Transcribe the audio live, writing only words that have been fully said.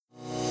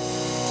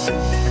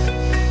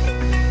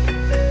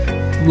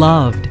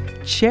Loved,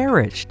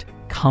 cherished,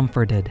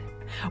 comforted.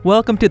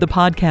 Welcome to the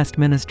podcast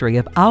ministry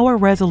of Our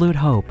Resolute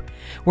Hope,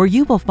 where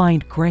you will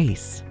find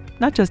grace,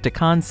 not just a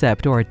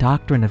concept or a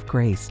doctrine of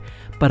grace,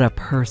 but a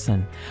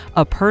person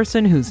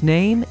whose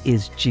name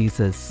is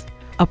Jesus,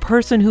 a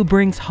person who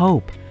brings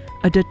hope,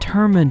 a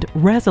determined,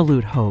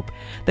 resolute hope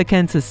that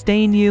can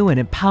sustain you and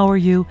empower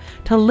you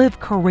to live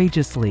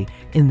courageously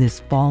in this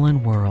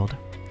fallen world.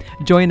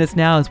 Join us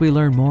now as we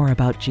learn more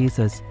about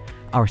Jesus,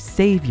 our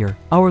Savior,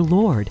 our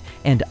Lord,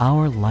 and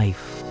our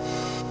life.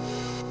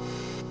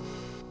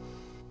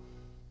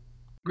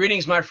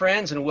 Greetings, my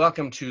friends, and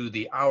welcome to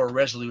the Our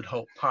Resolute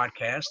Hope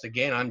podcast.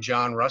 Again, I'm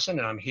John Russin,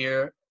 and I'm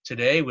here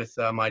today with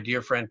my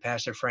dear friend,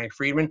 Pastor Frank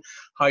Friedman.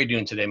 How are you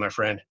doing today, my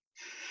friend?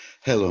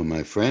 Hello,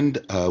 my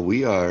friend.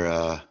 We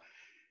are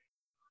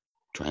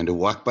trying to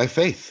walk by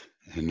faith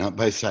and not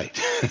by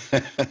sight.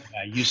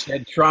 You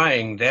said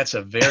trying. That's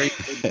a very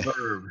good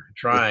verb,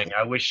 trying.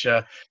 I wish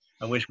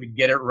we'd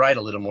get it right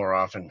a little more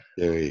often.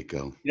 There you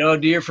go. You know,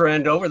 dear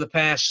friend, over the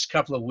past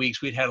couple of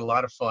weeks, we'd had a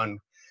lot of fun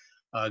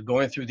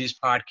going through these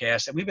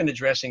podcasts, and we've been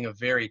addressing a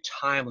very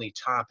timely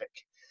topic,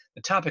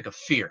 the topic of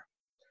fear.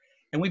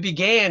 And we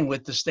began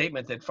with the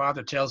statement that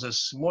Father tells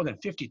us more than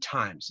 50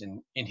 times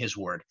in his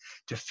word,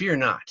 to fear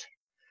not.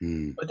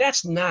 But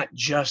that's not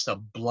just a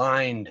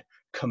blind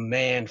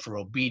command for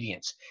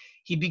obedience.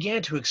 He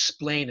began to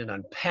explain and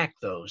unpack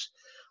those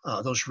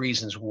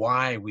reasons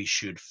why we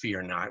should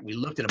fear not. We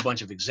looked at a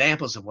bunch of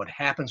examples of what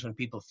happens when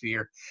people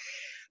fear,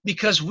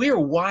 because we're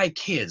why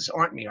kids,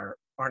 aren't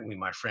we,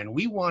 my friend?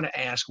 We want to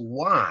ask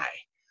why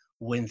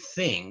when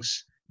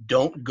things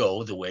don't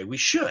go the way we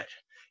should.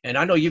 And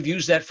I know you've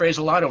used that phrase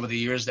a lot over the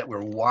years, that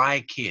we're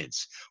why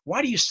kids.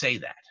 Why do you say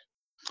that?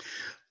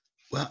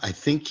 Well, I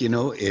think,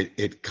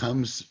 it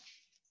comes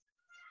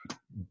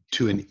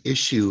to an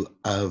issue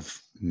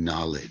of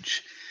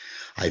knowledge.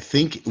 I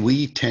think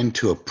we tend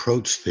to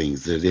approach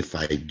things that if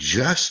I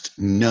just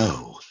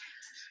know,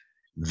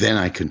 then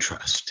I can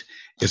trust.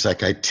 It's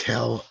like I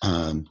tell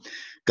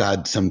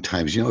God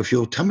sometimes, if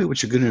you'll tell me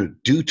what you're going to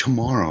do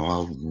tomorrow,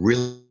 I'll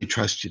really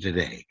trust you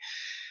today.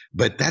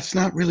 But that's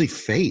not really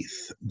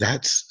faith.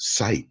 That's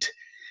sight.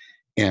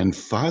 And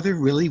Father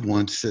really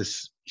wants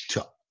us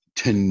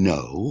to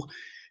know,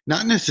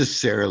 not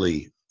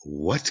necessarily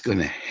what's going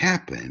to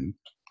happen,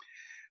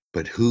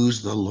 but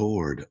who's the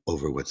Lord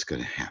over what's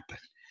going to happen.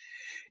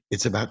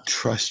 It's about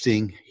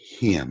trusting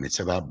him. It's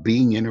about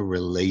being in a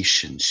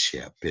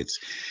relationship. It's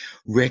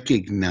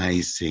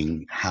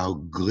recognizing how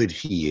good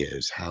he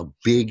is, how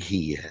big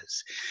he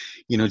is.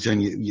 John,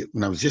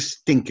 when I was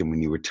just thinking,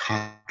 when you were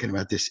talking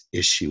about this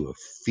issue of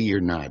fear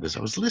not, as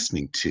I was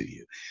listening to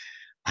you,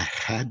 I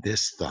had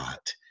this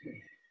thought.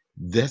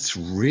 That's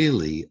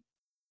really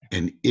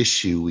an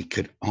issue, we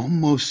could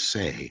almost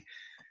say,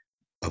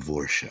 of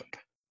worship.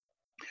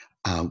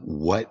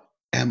 What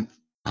am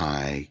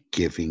I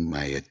giving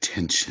my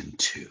attention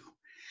to?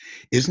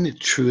 Isn't it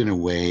true in a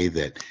way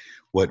that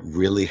what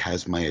really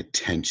has my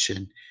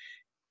attention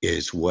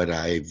is what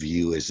I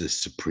view as the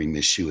supreme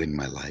issue in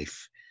my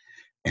life?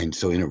 And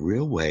so in a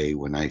real way,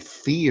 when I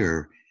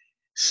fear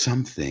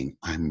something,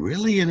 I'm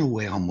really in a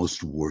way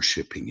almost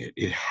worshiping it.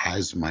 It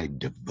has my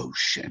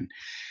devotion.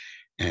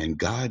 And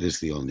God is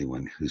the only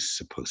one who's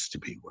supposed to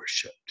be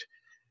worshipped.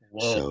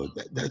 Whoa. So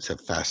that's a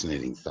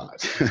fascinating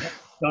thought.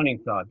 Stunning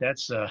thought.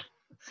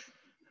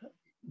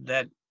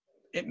 That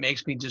it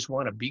makes me just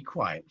want to be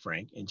quiet,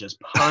 Frank, and just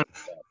ponder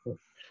that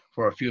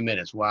for a few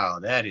minutes. Wow,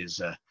 that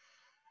is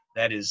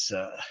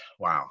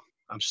wow.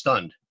 I'm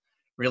stunned,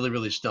 really,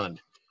 really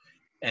stunned.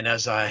 And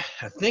as I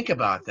think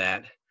about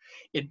that,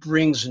 it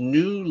brings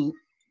new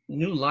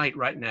light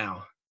right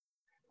now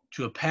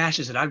to a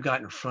passage that I've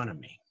got in front of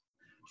me.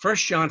 1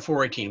 John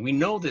 4:18. We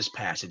know this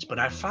passage, but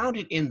I found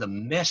it in the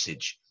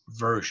Message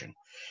version,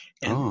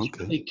 and it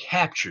really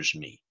captures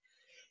me.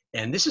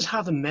 And this is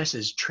how the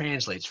Message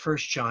translates 1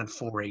 John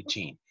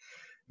 4:18.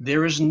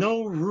 There is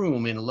no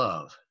room in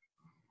love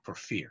for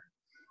fear.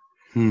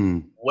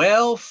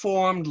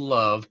 Well-formed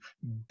love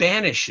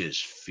banishes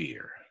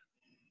fear.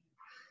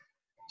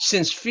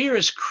 Since fear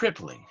is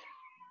crippling,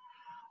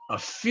 a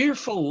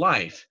fearful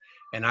life,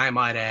 and I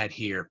might add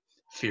here,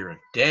 fear of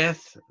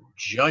death, or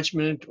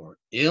judgment, or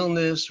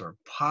illness, or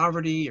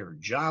poverty, or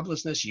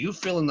joblessness, you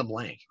fill in the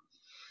blank.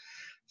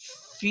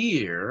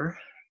 Fear,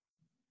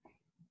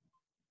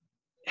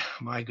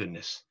 my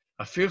goodness,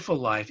 a fearful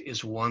life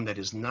is one that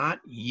is not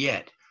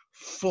yet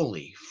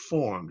fully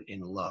formed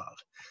in love.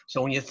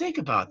 So when you think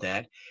about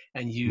that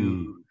and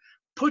you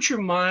put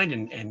your mind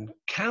and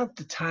count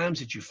the times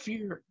that you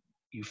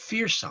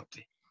fear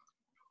something,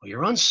 or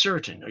you're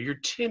uncertain, or you're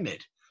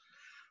timid,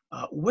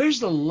 where's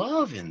the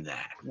love in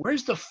that?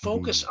 Where's the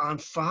focus on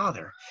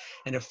Father?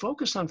 And if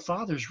focus on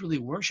Father is really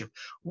worship,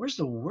 where's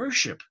the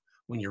worship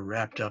when you're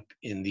wrapped up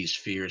in these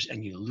fears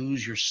and you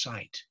lose your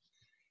sight?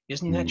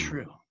 Isn't that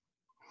true?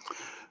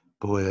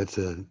 Boy,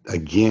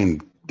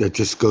 again, that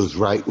just goes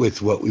right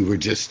with what we were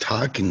just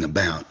talking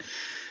about.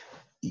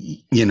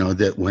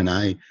 That when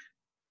I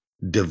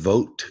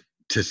devote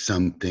to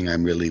something,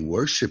 I'm really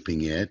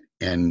worshiping it.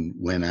 And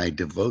when I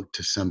devote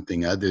to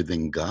something other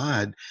than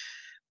God,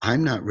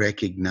 I'm not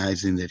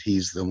recognizing that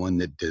he's the one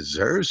that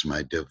deserves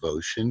my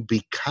devotion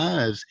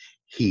because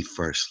he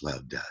first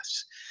loved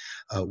us.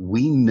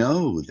 We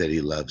know that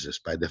he loves us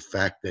by the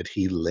fact that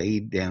he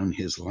laid down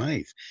his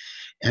life.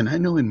 And I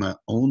know in my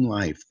own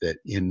life that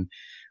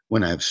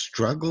when I've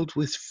struggled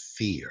with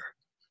fear,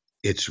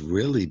 it's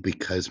really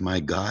because my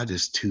God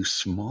is too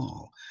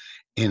small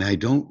and I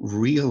don't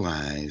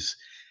realize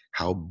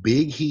how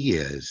big he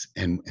is.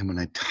 And when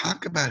I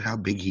talk about how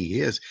big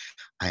he is,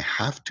 I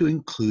have to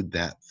include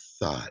that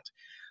thought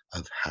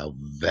of how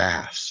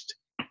vast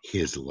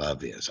his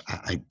love is.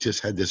 I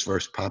just had this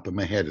verse pop in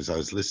my head as I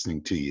was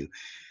listening to you.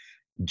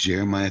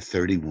 Jeremiah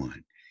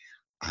 31.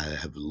 I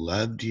have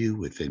loved you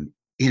with an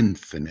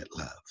infinite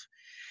love.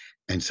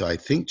 And so I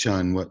think,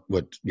 John,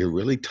 what you're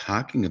really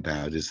talking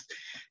about is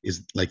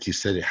like you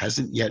said, it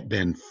hasn't yet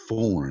been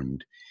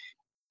formed.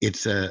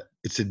 It's a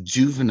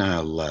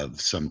juvenile love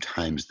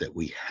sometimes that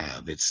we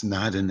have. It's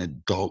not an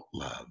adult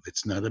love.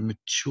 It's not a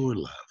mature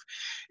love.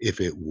 If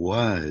it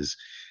was,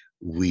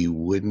 we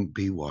wouldn't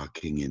be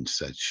walking in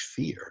such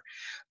fear.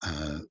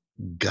 Uh,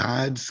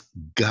 God's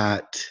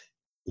got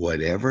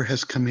whatever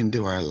has come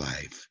into our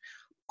life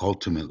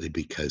ultimately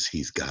because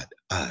he's got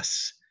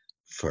us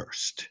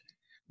first.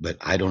 But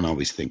I don't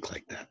always think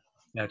like that.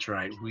 That's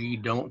right. We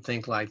don't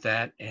think like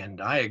that. And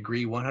I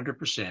agree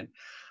 100%.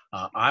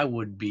 I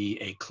would be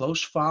a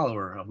close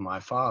follower of my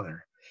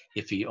father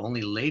if he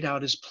only laid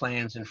out his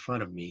plans in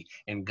front of me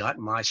and got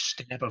my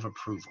stamp of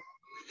approval.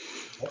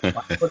 So if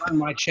I put on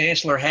my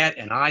chancellor hat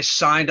and I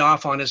signed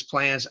off on his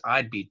plans,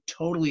 I'd be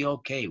totally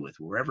okay with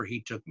wherever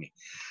he took me.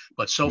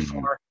 But so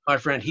Mhm. far, my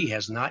friend, he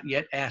has not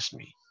yet asked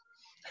me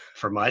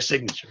for my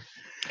signature.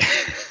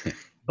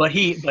 But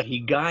he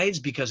guides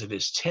because of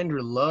his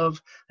tender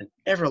love, an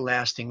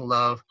everlasting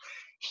love.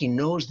 He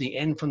knows the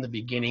end from the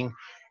beginning.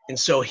 And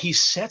so he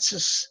sets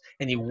us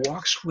and he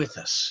walks with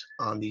us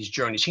on these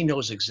journeys. He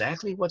knows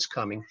exactly what's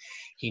coming.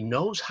 He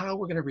knows how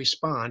we're going to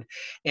respond.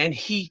 And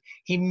he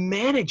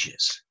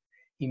manages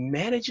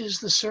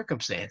the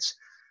circumstance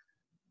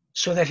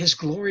so that his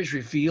glory is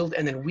revealed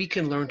and then we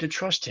can learn to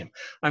trust him.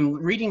 I'm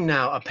reading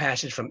now a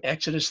passage from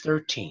Exodus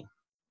 13.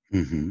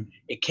 Hmm.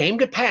 It came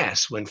to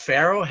pass when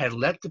Pharaoh had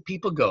let the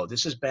people go.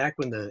 This is back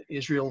when the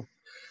Israel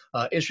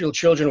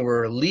children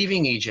were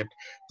leaving Egypt,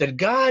 that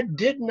God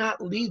did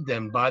not lead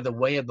them by the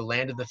way of the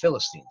land of the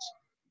Philistines,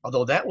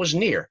 although that was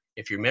near.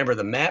 If you remember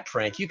the map,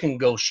 Frank, you can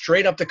go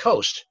straight up the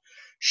coast,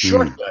 Mm.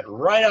 shortcut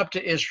right up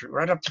to Israel,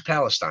 right up to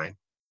Palestine.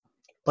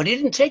 But he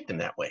didn't take them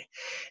that way.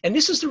 And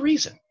this is the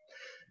reason.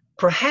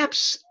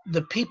 Perhaps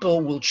the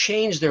people will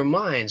change their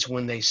minds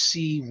when they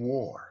see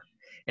war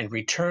and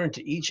return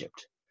to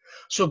Egypt.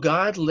 So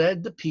God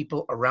led the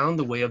people around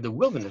the way of the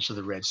wilderness of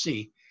the Red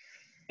Sea,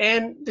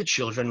 and the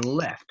children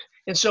left.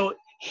 And so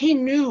he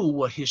knew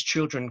what his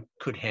children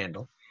could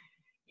handle.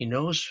 He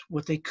knows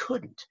what they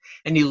couldn't.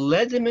 And he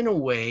led them in a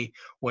way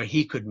where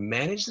he could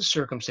manage the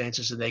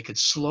circumstances so they could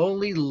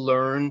slowly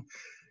learn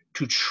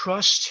to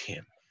trust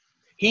him.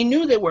 He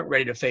knew they weren't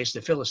ready to face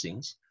the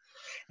Philistines,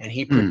 and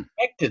he Mm.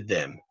 protected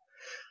them.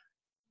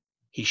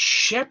 He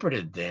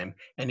shepherded them,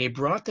 and he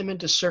brought them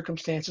into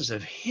circumstances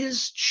of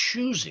his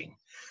choosing.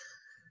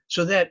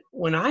 So that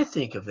when I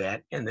think of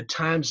that and the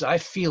times I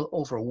feel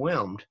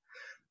overwhelmed,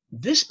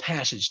 this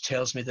passage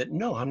tells me that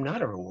no, I'm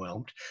not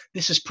overwhelmed.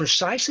 This is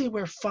precisely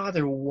where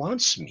Father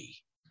wants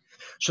me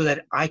so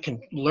that I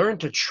can learn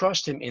to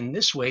trust him in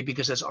this way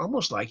because it's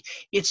almost like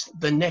it's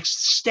the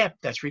next step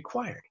that's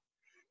required.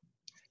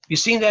 You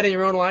seen that in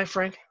your own life,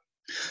 Frank?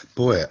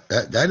 Boy,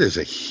 that is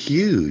a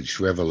huge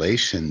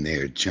revelation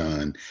there,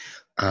 John.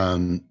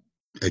 Um,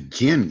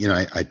 Again,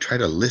 I try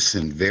to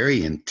listen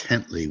very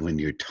intently when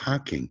you're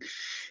talking.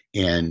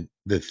 And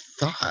the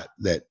thought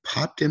that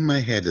popped in my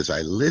head as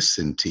I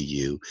listened to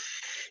you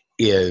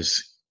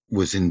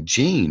was in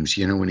James,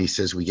 when he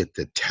says we get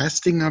the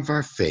testing of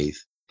our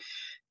faith,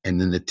 and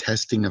then the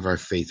testing of our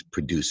faith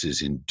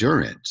produces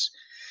endurance.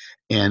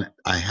 And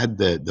I had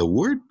the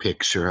word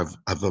picture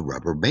of a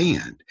rubber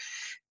band.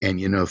 And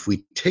if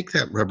we take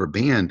that rubber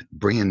band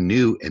brand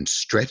new and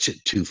stretch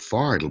it too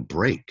far, it'll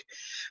break.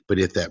 But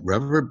if that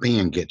rubber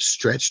band gets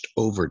stretched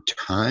over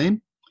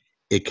time,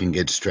 it can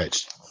get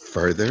stretched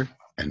further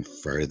and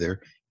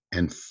further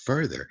and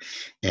further.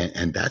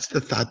 And that's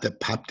the thought that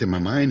popped in my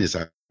mind as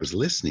I was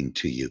listening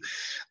to you.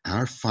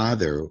 Our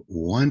Father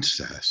wants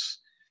us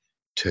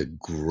to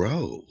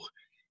grow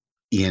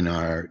in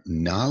our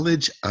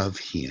knowledge of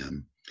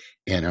him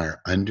and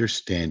our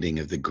understanding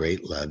of the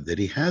great love that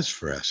he has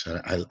for us.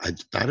 I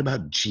thought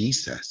about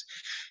Jesus,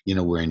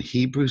 where in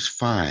Hebrews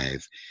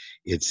 5,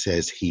 it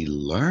says he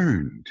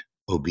learned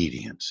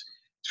obedience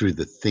through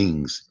the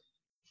things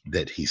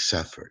that he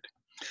suffered.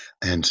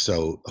 And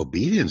so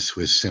obedience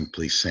was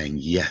simply saying,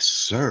 yes,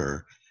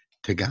 sir,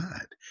 to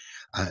God.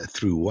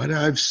 Through what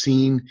I've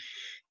seen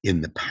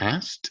in the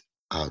past,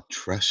 I'll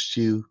trust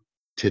you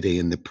today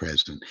in the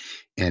present.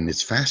 And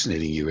it's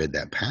fascinating you read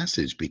that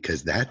passage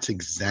because that's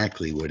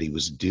exactly what he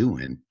was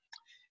doing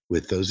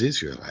with those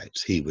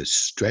Israelites. He was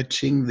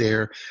stretching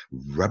their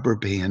rubber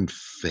band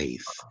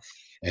faith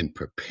and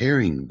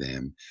preparing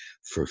them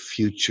for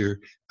future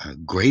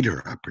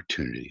greater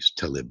opportunities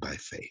to live by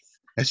faith.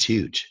 That's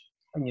huge.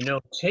 And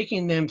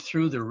taking them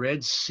through the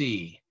Red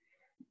Sea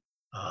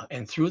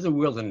and through the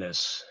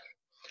wilderness,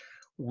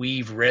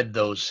 we've read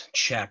those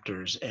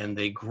chapters, and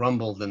they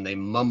grumbled and they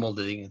mumbled,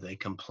 they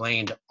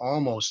complained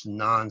almost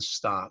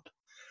nonstop.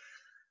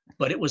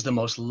 But it was the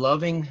most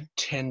loving,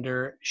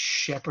 tender,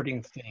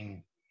 shepherding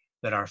thing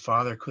that our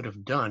Father could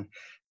have done,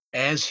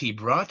 as he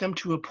brought them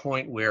to a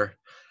point where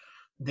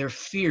their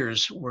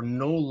fears were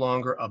no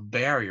longer a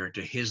barrier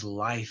to his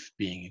life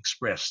being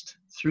expressed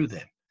through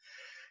them.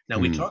 Now,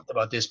 we talked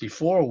about this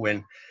before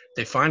when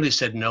they finally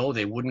said no,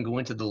 they wouldn't go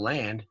into the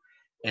land.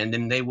 And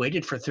then they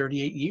waited for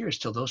 38 years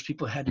till those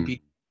people had to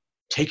be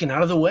taken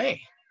out of the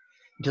way,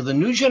 until the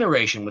new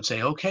generation would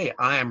say, okay,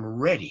 I am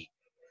ready.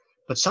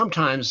 But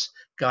sometimes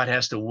God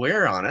has to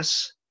wear on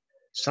us.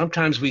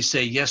 Sometimes we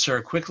say yes,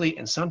 sir, quickly,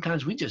 and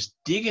sometimes we just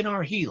dig in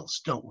our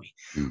heels, don't we?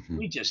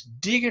 We just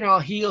dig in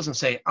our heels and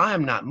say, I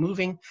am not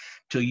moving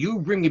till you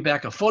bring me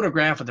back a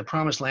photograph of the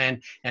promised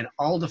land and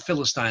all the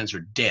Philistines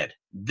are dead.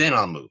 Then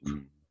I'll move.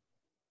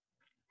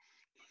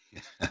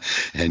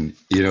 And,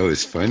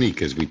 it's funny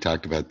because we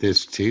talked about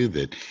this too,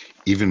 that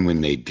even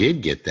when they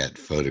did get that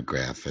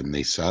photograph and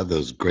they saw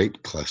those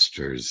grape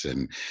clusters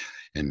and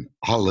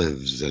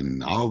olives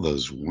and all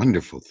those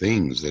wonderful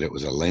things, that it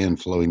was a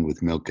land flowing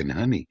with milk and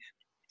honey,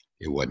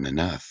 it wasn't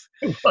enough.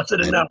 It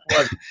wasn't enough,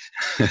 was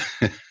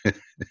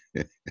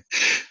it?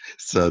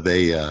 So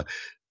they,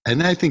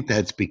 and I think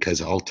that's because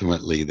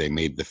ultimately they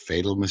made the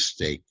fatal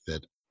mistake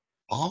that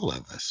all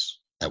of us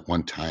at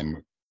one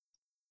time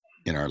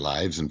in our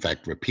lives, in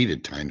fact,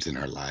 repeated times in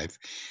our life,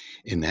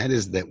 and that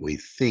is that we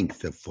think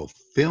the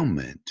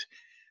fulfillment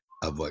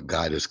of what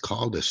God has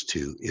called us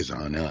to is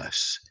on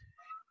us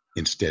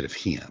instead of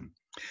him.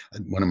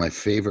 One of my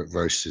favorite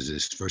verses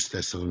is 1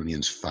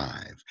 Thessalonians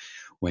 5,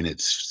 when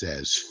it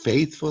says,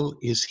 faithful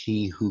is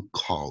he who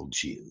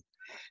called you,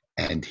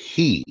 and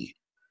he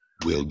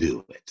will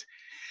do it.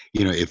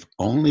 If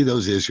only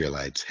those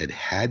Israelites had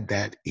had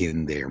that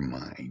in their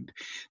mind,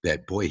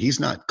 that, boy,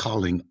 he's not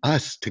calling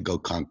us to go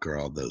conquer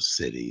all those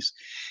cities.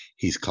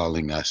 He's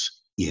calling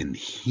us in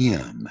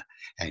him,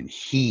 and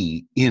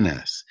he in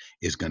us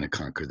is going to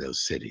conquer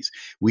those cities.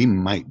 We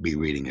might be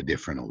reading a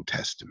different Old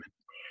Testament.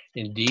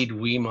 Indeed,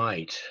 we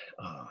might.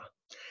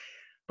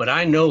 But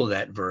I know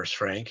that verse,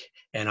 Frank,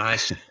 and I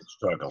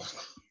struggle.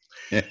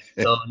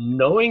 So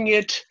knowing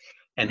it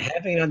and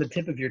having it on the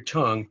tip of your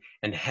tongue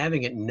and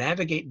having it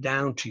navigate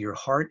down to your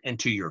heart and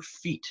to your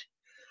feet,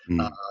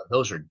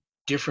 those are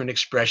different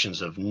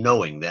expressions of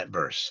knowing that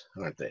verse,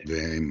 aren't they?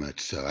 Very much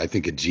so. I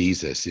think of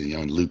Jesus,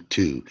 in Luke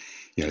 2,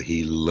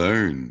 he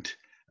learned,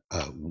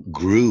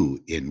 grew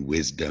in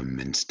wisdom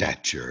and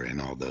stature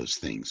and all those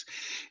things.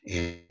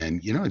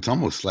 And it's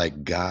almost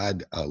like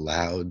God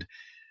allowed,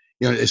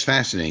 it's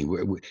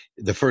fascinating.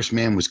 The first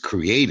man was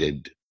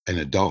created an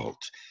adult,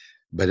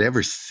 but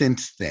ever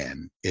since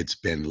then, it's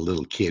been a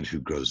little kid who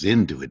grows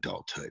into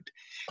adulthood.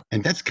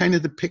 And that's kind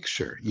of the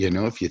picture,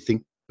 if you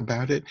think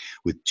about it,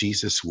 with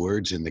Jesus'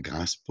 words in the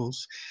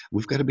Gospels,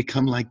 we've got to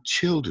become like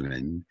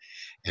children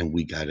and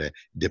we got to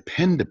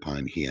depend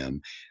upon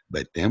him,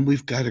 but then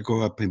we've got to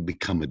grow up and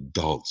become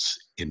adults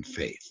in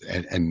faith.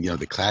 And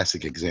the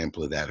classic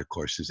example of that, of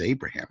course, is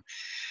Abraham.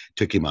 It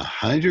took him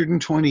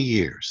 120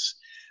 years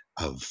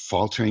of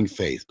faltering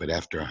faith, but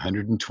after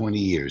 120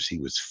 years, he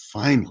was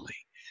finally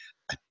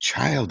a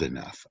child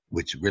enough,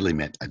 which really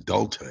meant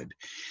adulthood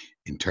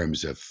in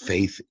terms of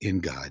faith in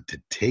God,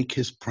 to take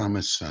his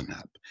promised son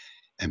up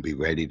and be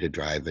ready to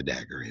drive a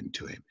dagger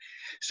into him.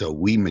 So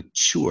we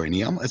mature, and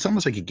it's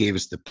almost like he gave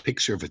us the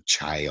picture of a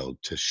child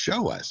to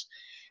show us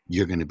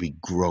you're going to be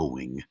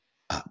growing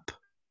up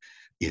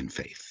in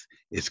faith.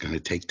 It's going to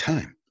take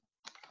time.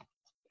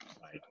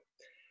 Right.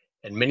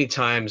 And many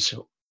times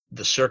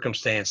the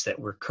circumstance that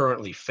we're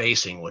currently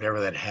facing, whatever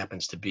that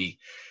happens to be,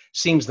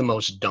 seems the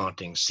most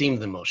daunting, seems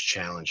the most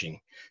challenging,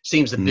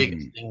 seems the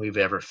biggest thing we've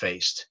ever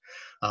faced.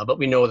 But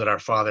we know that our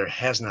Father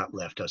has not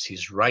left us.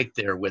 He's right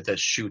there with us.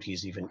 Shoot,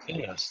 he's even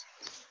in us.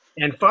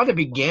 And Father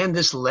began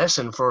this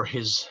lesson for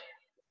his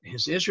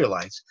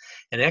Israelites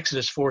in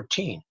Exodus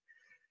 14.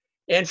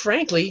 And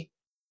frankly,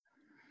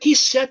 he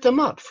set them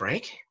up,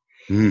 Frank.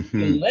 He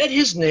led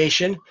his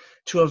nation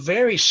to a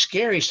very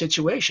scary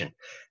situation.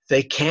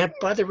 They camped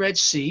by the Red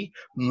Sea,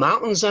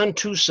 mountains on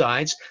two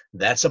sides.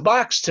 That's a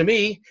box to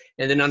me.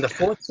 And then on the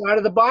fourth side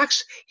of the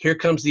box, here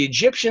comes the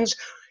Egyptians,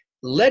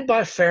 led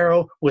by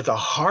Pharaoh with a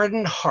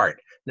hardened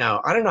heart.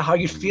 Now, I don't know how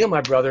you feel,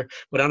 my brother,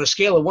 but on a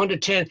scale of 1 to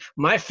 10,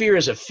 my fear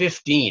is a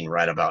 15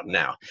 right about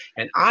now.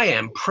 And I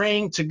am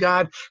praying to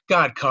God,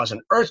 God, cause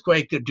an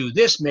earthquake, to do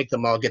this, make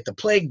them all get the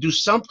plague, do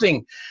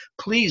something.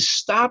 Please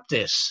stop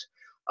this.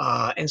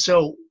 And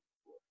so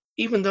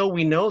even though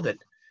we know that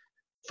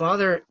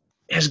Father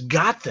has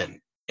got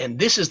them, and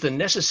this is the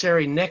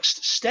necessary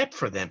next step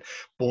for them,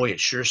 boy, it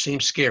sure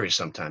seems scary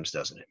sometimes,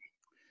 doesn't it?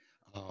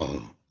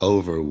 Oh,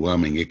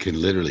 overwhelming. It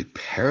can literally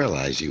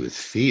paralyze you with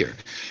fear.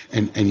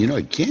 And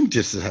again,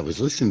 just as I was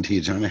listening to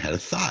you, John, I had a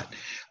thought.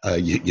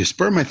 You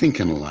spur my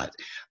thinking a lot.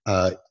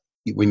 Uh,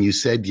 when you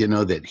said,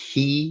 that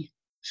he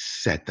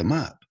set them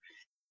up.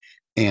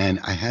 And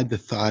I had the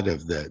thought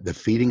of the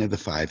feeding of the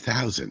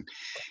 5,000.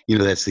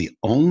 That's the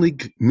only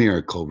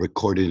miracle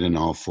recorded in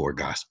all four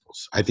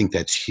Gospels. I think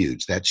that's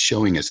huge. That's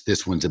showing us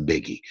this one's a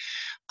biggie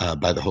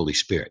by the Holy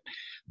Spirit.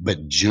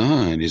 But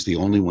John is the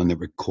only one that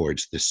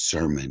records the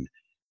sermon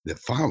that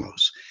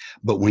follows.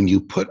 But when you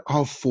put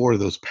all four of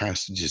those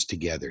passages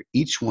together,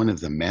 each one of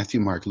them, Matthew,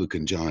 Mark, Luke,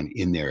 and John,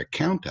 in their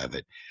account of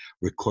it,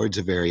 records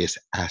a various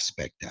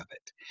aspect of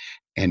it.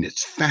 And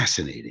it's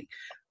fascinating.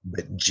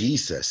 But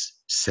Jesus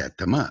set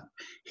them up.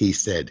 They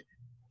said,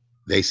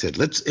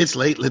 it's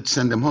late, let's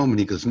send them home. And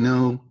he goes,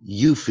 no,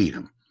 you feed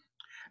them.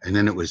 And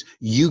then it was,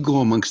 you go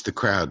amongst the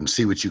crowd and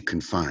see what you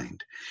can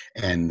find.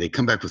 And they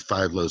come back with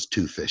 5 loaves,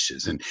 2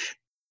 fishes. And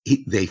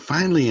they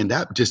finally end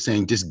up just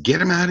saying, just get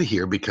them out of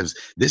here because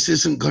this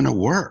isn't going to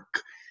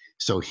work.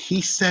 So he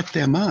set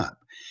them up.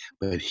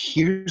 But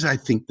here's, I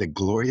think, the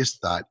glorious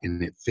thought,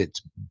 and it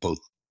fits both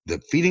the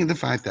feeding of the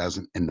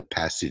 5,000 and the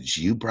passage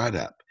you brought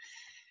up.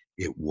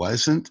 It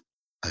wasn't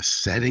a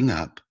setting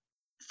up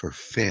for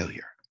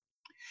failure.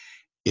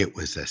 It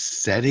was a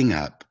setting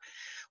up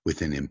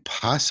with an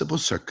impossible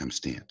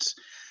circumstance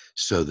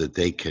so that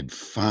they could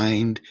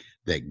find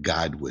that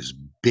God was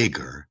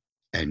bigger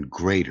and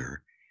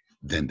greater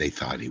than they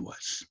thought he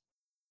was.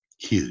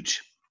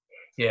 Huge.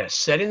 Yeah,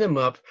 setting them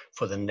up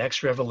for the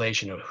next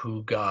revelation of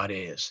who God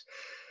is.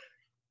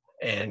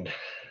 And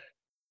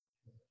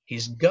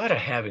he's got to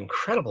have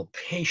incredible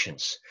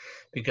patience,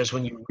 because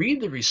when you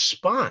read the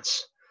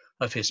response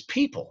of his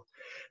people,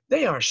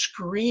 they are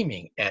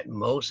screaming at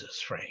Moses,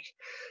 Frank,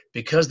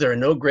 because there are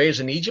no graves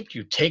in Egypt.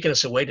 You've taken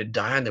us away to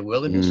die in the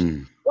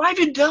wilderness. Why have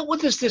you dealt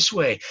with us this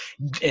way?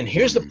 And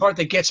here's the part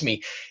that gets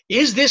me.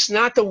 Is this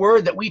not the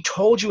word that we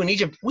told you in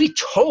Egypt? We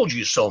told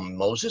you so,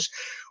 Moses.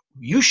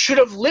 You should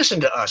have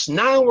listened to us.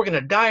 Now we're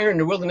going to die here in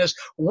the wilderness.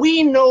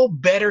 We know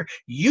better.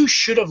 You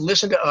should have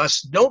listened to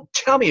us. Don't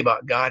tell me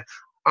about God.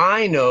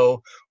 I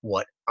know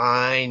what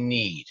I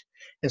need.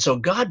 And so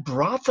God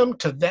brought them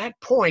to that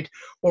point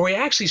where he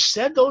actually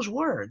said those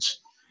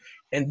words.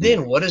 And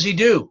then what does he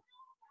do?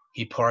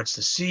 He parts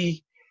the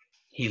sea.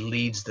 He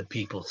leads the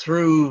people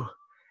through.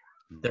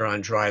 They're on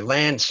dry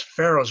land.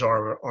 Pharaoh's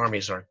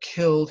armies are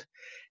killed.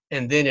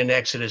 And then in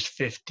Exodus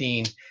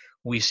 15,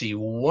 we see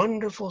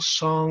wonderful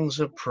songs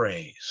of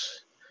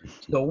praise.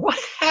 So what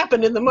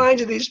happened in the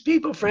minds of these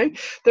people, Frank?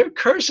 They're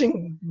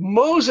cursing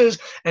Moses,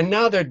 and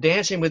now they're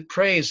dancing with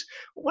praise.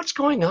 What's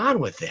going on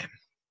with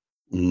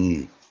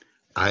them?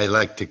 I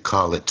like to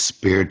call it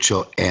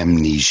spiritual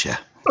amnesia.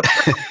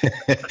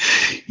 I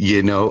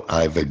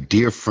have a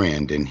dear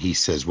friend, and he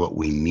says what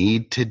we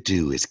need to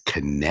do is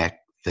connect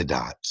the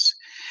dots.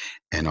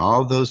 And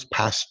all those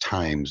past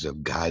times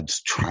of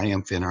God's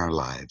triumph in our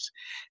lives,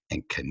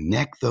 and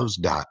connect those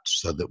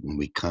dots so that when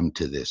we come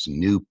to this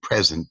new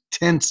present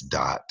tense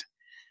dot,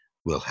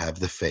 we'll have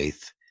the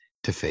faith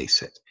to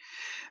face it.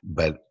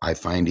 But I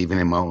find even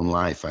in my own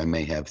life, I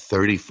may have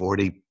 30,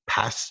 40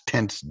 past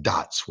tense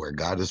dots where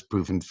God has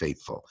proven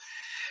faithful.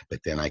 But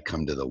then I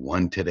come to the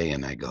one today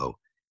and I go,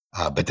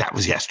 but that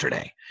was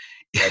yesterday.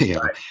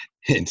 Right.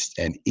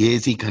 And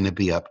is he going to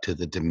be up to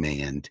the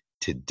demand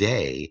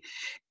today?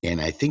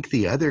 And I think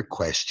the other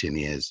question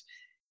is,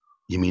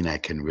 you mean I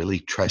can really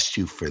trust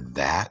you for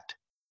that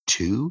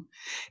too?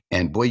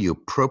 And boy, you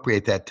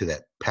appropriate that to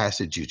that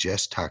passage you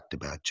just talked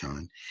about,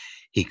 John.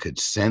 He could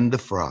send the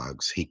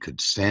frogs. He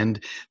could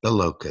send the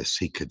locusts.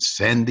 He could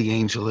send the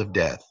angel of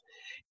death.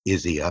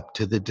 Is he up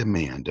to the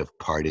demand of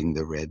parting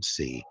the Red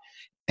Sea?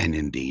 And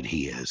indeed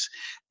he is.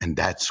 And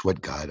that's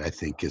what God, I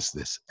think,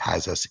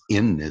 has us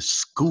in this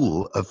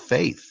school of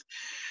faith,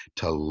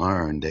 to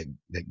learn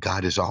that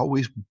God is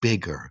always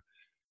bigger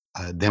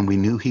than we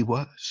knew he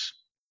was.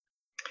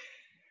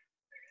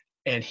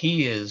 And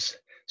he is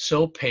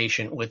so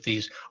patient with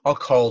these, I'll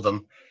call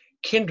them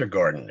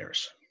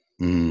kindergarteners,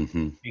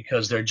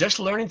 because they're just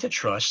learning to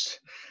trust.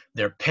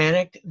 They're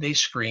panicked. They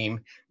scream.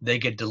 They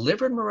get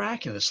delivered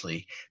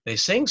miraculously. They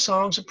sing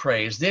songs of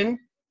praise. Then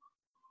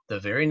the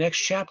very next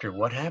chapter,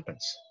 what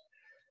happens?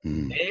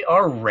 They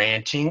are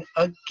ranting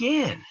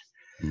again.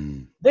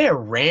 They're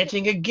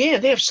ranting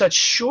again. They have such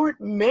short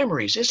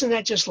memories. Isn't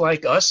that just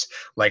like us,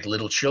 like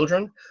little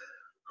children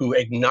who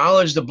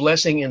acknowledge the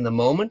blessing in the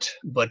moment,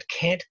 but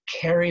can't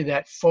carry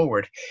that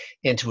forward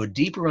into a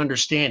deeper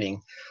understanding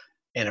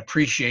and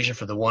appreciation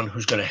for the one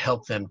who's going to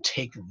help them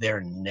take their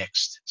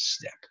next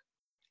step?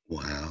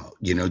 Wow.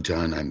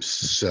 John, I'm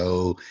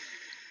so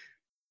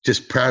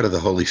just proud of the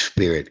Holy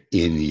Spirit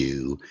in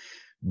you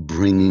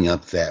bringing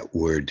up that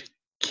word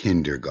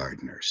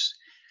kindergartners,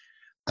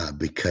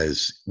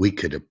 because we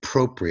could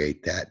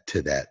appropriate that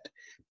to that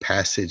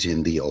passage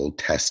in the Old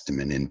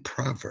Testament in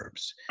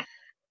Proverbs.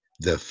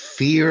 The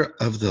fear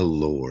of the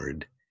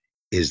Lord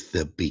is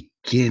the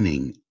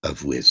beginning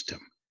of wisdom.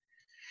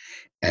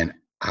 And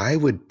I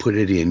would put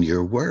it in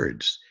your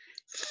words.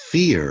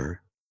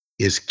 Fear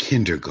is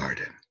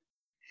kindergarten.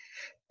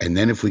 And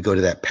then if we go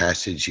to that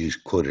passage you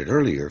quoted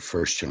earlier,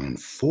 1 John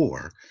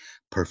 4,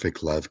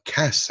 perfect love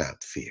casts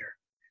out fear.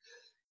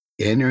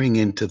 Entering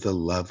into the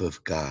love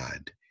of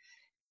God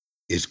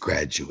is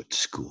graduate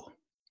school.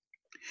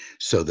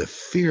 So the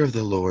fear of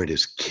the Lord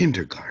is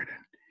kindergarten,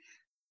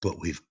 but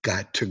we've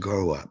got to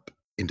grow up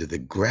into the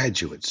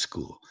graduate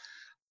school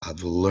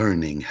of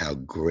learning how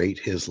great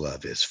his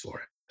love is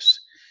for us.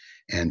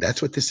 And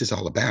that's what this is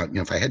all about. You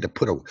know, if I had to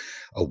put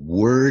a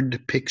word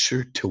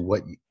picture to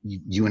what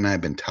you and I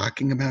have been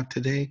talking about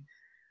today,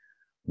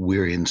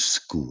 we're in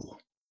school.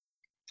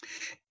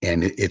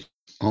 And it's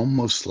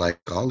almost like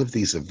all of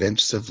these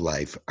events of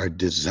life are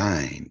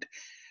designed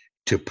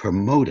to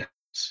promote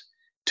us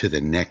to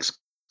the next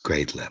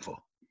grade level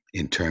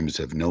in terms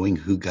of knowing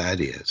who God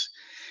is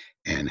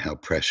and how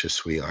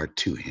precious we are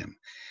to him,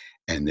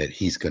 and that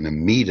he's going to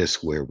meet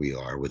us where we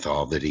are with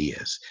all that he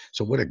is.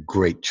 So what a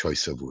great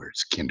choice of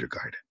words,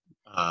 kindergarten.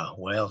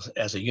 Well,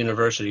 as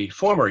a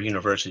former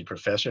university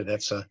professor,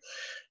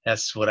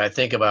 that's what I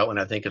think about when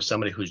I think of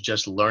somebody who's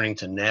just learning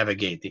to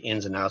navigate the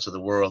ins and outs of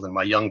the world. And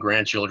my young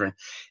grandchildren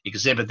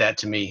exhibit that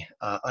to me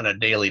on a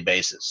daily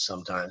basis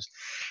sometimes.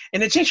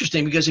 And it's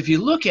interesting because if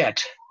you look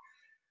at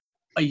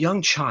a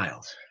young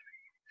child,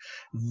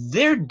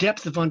 their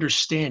depth of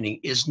understanding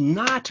is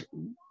not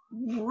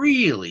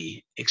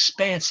really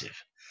expansive.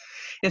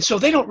 And so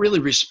they don't really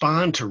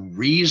respond to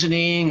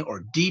reasoning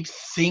or deep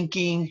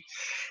thinking.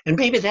 And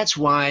maybe that's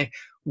why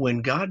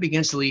when God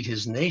begins to lead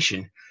his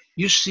nation,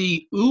 you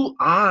see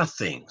ooh-ah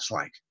things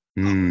like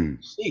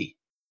sea,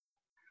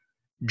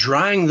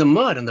 drying the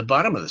mud in the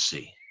bottom of the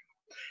sea,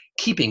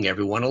 keeping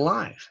everyone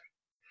alive.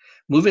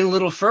 Moving a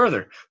little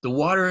further, the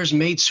water is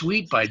made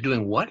sweet by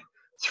doing what?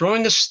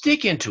 Throwing a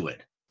stick into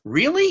it.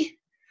 Really?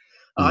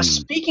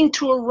 Speaking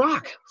to a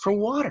rock for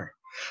water.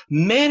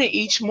 Manna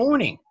each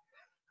morning.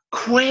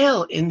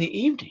 Quail in the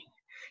evening.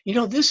 You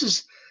know,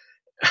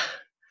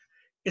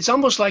 it's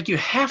almost like you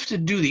have to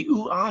do the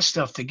ooh-ah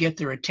stuff to get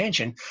their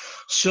attention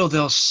so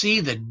they'll see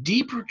the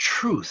deeper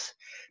truth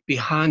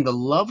behind the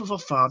love of a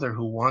father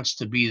who wants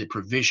to be the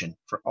provision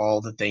for all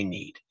that they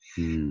need.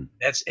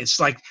 It's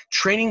like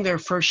training their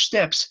first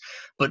steps,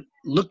 but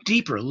look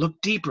deeper,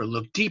 look deeper,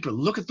 look deeper.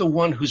 Look at the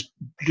one who's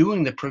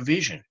doing the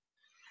provision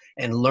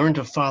and learn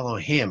to follow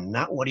him,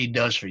 not what he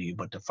does for you,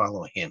 but to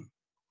follow him.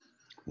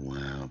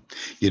 Wow.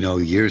 You know,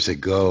 years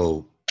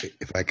ago,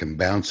 if I can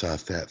bounce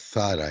off that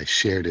thought, I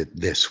shared it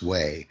this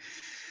way.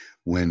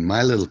 When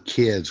my little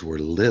kids were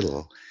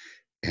little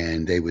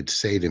and they would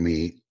say to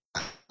me,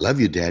 I love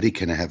you, Daddy,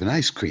 can I have an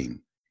ice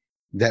cream?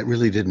 That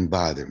really didn't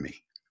bother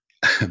me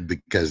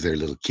because they're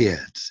little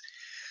kids.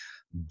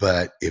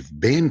 But if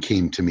Ben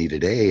came to me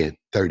today at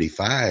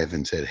 35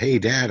 and said, hey,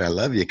 Dad, I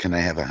love you, can I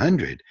have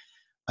 100?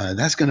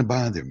 That's going to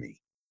bother me.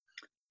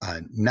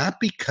 Not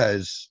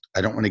because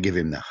I don't want to give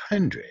him the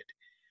 100,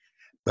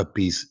 but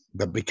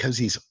because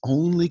he's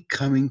only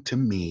coming to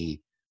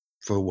me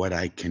for what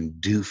I can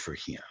do for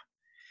him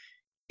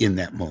in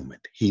that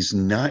moment. He's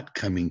not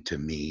coming to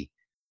me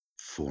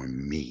for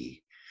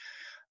me.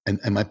 And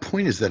my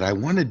point is that I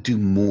want to do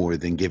more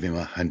than give him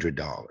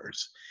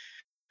 $100.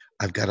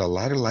 I've got a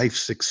lot of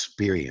life's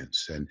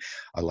experience and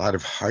a lot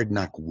of hard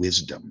knock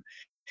wisdom,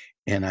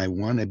 and I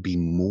want to be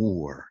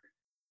more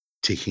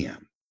to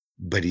him,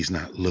 but he's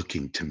not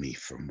looking to me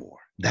for more.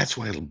 That's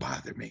why it'll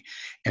bother me.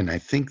 And I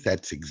think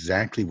that's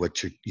exactly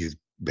what you've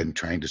been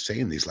trying to say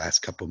in these last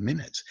couple of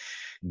minutes.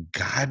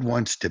 God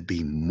wants to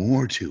be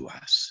more to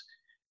us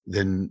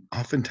than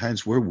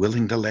oftentimes we're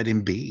willing to let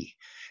him be.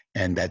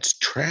 And that's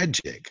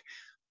tragic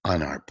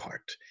on our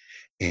part.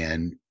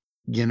 And,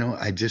 you know,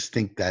 I just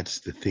think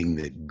that's the thing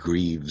that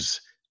grieves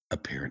a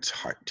parent's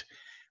heart,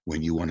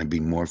 when you want to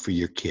be more for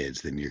your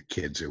kids than your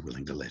kids are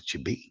willing to let you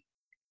be.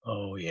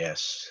 Oh,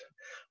 yes.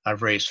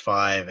 I've raised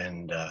 5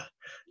 and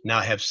now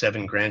have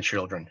 7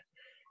 grandchildren,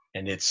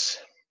 and it's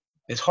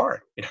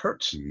hard. It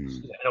hurts.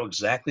 I know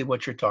exactly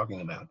what you're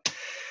talking about.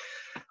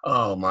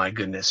 Oh my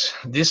goodness.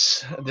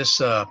 This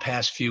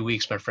past few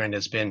weeks, my friend,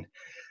 has been,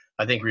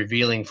 I think,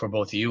 revealing for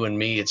both you and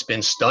me. It's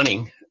been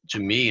stunning to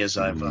me as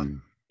I've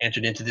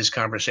entered into this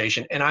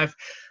conversation. And I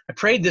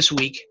prayed this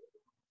week,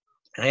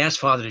 and I asked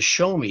Father to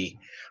show me,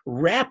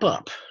 wrap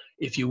up,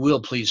 if you will,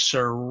 please,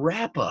 sir,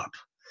 wrap up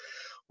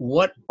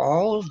what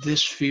all of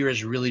this fear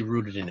is really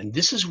rooted in. And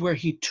this is where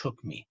he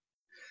took me.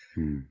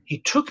 He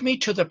took me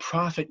to the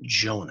prophet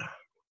Jonah.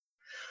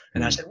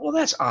 And I said, well,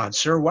 that's odd,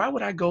 sir. Why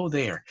would I go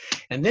there?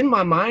 And then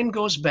my mind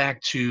goes back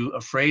to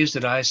a phrase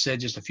that I said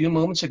just a few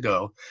moments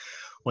ago,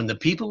 when the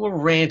people were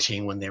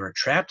ranting, when they were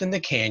trapped in the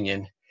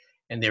canyon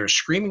and they were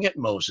screaming at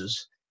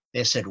Moses.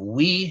 They said,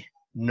 we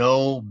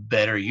know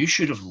better. You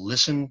should have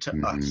listened to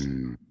us.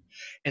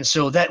 And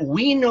so that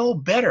we know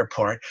better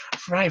part,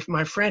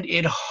 my friend,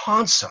 it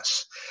haunts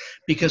us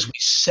because we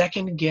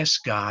second guess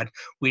God.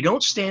 We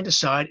don't stand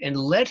aside and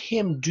let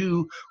him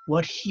do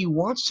what he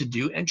wants to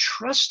do and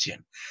trust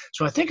him.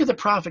 So I think of the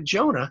prophet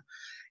Jonah,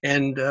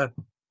 and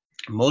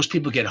most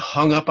people get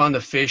hung up on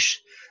the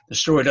fish. The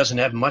story doesn't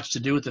have much to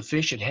do with the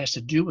fish. It has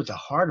to do with the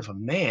heart of a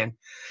man.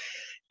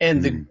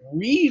 and the Mm,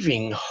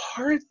 grieving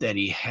heart that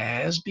he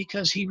has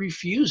because he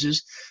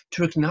refuses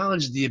to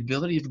acknowledge the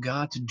ability of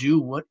God to do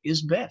what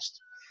is best.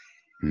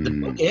 The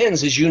book mm,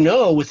 ends, as you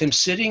know, with him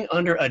sitting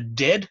under a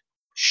dead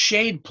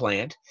shade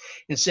plant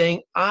and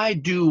saying, I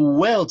do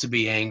well to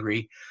be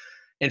angry.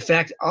 In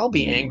fact, I'll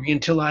be mm, angry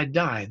until I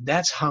die.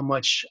 That's how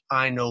much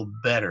I know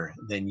better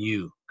than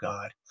you,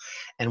 God.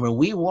 And when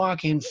we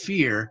walk in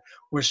fear,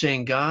 we're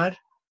saying, God,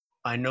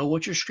 I know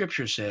what your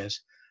scripture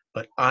says,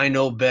 but I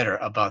know better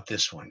about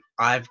this one.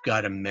 I've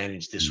got to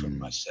manage this one mm.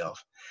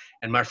 myself.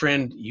 And my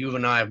friend, you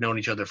and I have known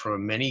each other for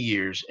many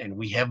years, and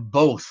we have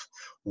both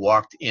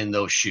walked in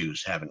those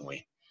shoes, haven't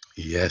we?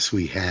 Yes,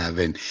 we have.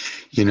 And,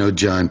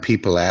 John,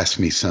 people ask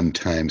me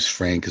sometimes,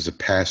 Frank, as a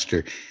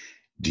pastor,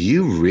 do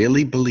you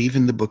really believe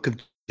in the book of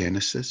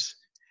Genesis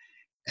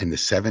and the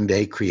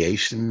 7-day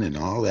creation and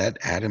all that,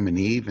 Adam and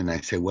Eve? And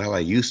I say, well, I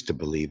used to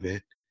believe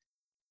it.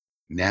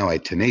 Now I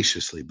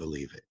tenaciously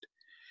believe it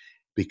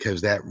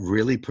because that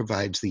really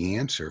provides the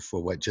answer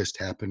for what just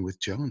happened with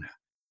Jonah.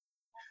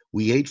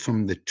 We ate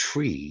from the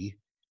tree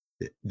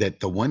that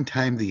the one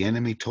time the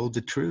enemy told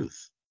the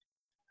truth.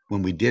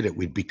 When we did it,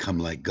 we'd become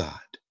like God.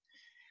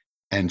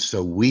 And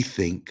so we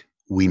think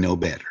we know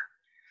better.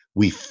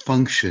 We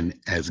function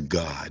as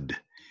God.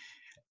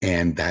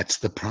 And that's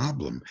the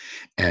problem.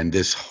 And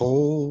this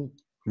whole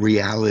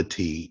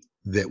reality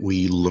that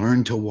we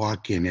learn to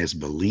walk in as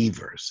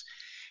believers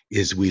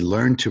is we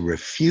learn to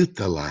refute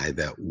the lie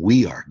that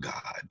we are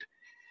God.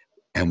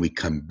 And we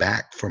come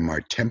back from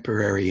our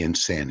temporary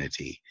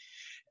insanity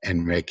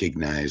and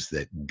recognize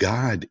that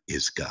God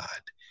is God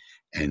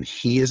and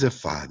He is a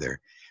father.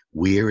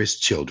 We are His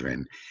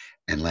children.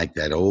 And like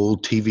that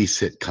old TV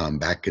sitcom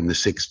back in the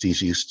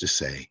 60s used to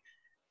say,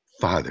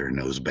 Father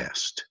knows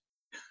best.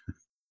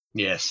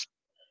 Yes.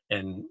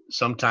 And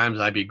sometimes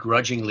I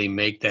begrudgingly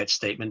make that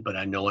statement, but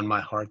I know in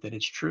my heart that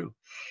it's true.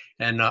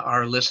 And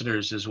our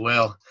listeners as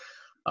well,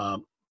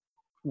 um,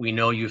 we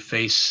know you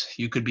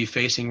could be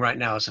facing right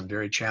now some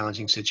very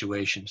challenging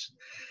situations.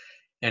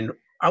 And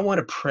I want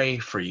to pray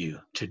for you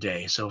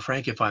today. So,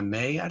 Frank, if I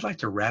may, I'd like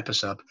to wrap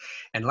us up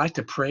and like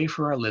to pray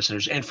for our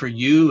listeners and for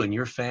you and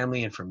your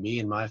family and for me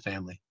and my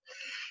family.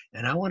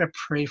 And I want to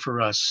pray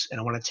for us, and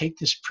I want to take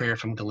this prayer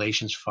from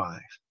Galatians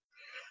 5.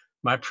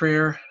 My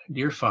prayer,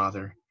 dear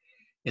Father,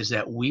 is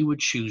that we would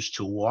choose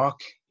to walk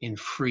in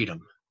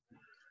freedom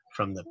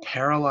from the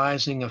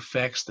paralyzing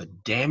effects, the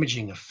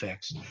damaging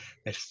effects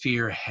that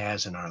fear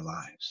has in our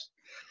lives.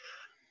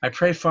 I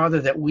pray,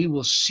 Father, that we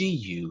will see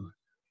you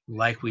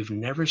like we've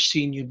never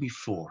seen you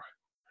before,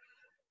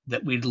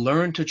 that we'd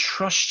learn to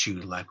trust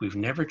you like we've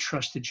never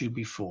trusted you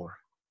before.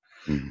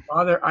 Mm,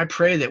 Father, I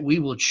pray that we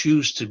will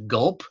choose to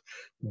gulp,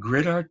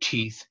 grit our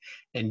teeth,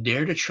 and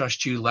dare to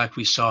trust you like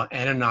we saw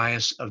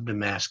Ananias of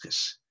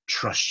Damascus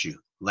trust you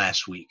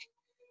last week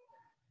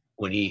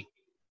when he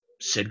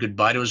said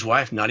goodbye to his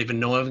wife, not even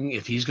knowing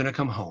if he's going to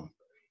come home.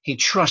 He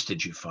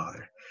trusted you,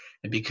 Father.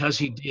 And because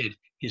he did,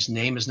 his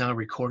name is now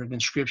recorded in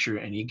Scripture,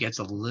 and he gets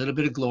a little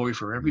bit of glory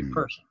for every mm,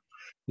 person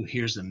who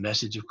hears the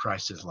message of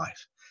Christ's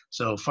life.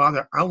 So,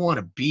 Father, I want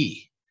to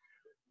be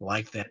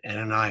like that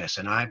Ananias,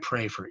 and I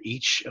pray for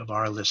each of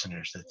our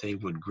listeners that they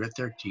would grit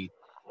their teeth,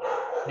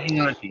 hang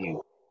on to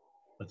you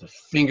with a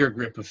finger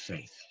grip of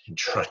faith and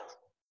trust.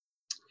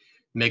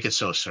 Make it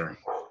so, sir.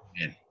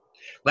 Amen.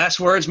 Last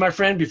words, my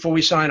friend, before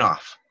we sign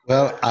off.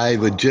 Well, I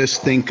would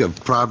just think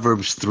of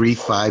Proverbs 3,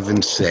 5,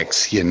 and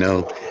 6,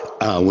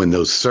 when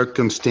those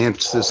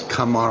circumstances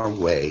come our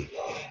way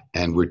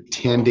and we're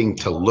tending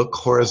to look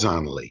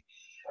horizontally.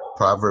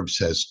 Proverbs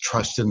says,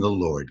 trust in the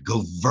Lord,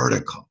 go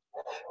vertical.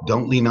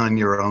 Don't lean on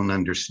your own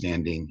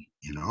understanding.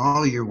 In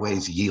all your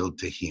ways, yield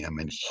to Him,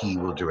 and He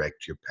will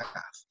direct your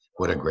path.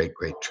 What a great,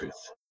 great truth.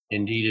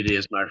 Indeed it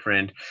is, my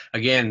friend.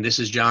 Again, this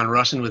is John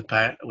Russin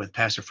with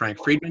Pastor Frank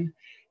Friedman,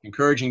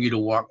 encouraging you to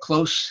walk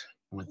close.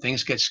 When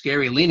things get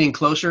scary, lean in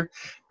closer.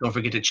 Don't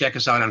forget to check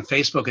us out on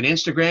Facebook and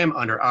Instagram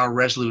under Our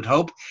Resolute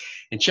Hope.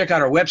 And check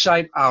out our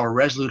website,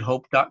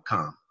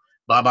 ourresolutehope.com.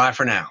 Bye-bye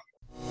for now.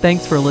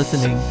 Thanks for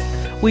listening.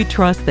 We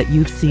trust that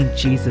you've seen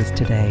Jesus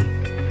today.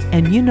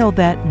 And you know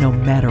that no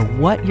matter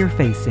what you're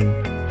facing,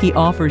 He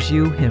offers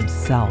you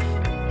Himself,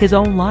 His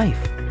own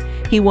life.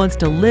 He wants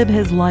to live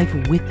His life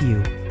with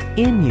you,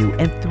 in you,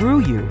 and through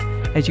you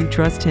as you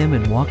trust Him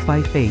and walk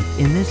by faith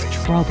in this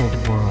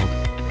troubled world.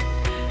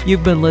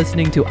 You've been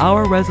listening to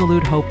Our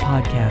Resolute Hope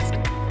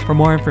podcast. For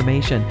more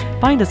information,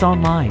 find us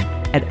online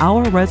at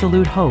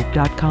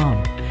ourresolutehope.com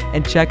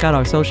and check out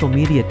our social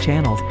media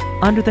channels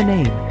under the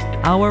name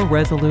Our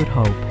Resolute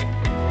Hope.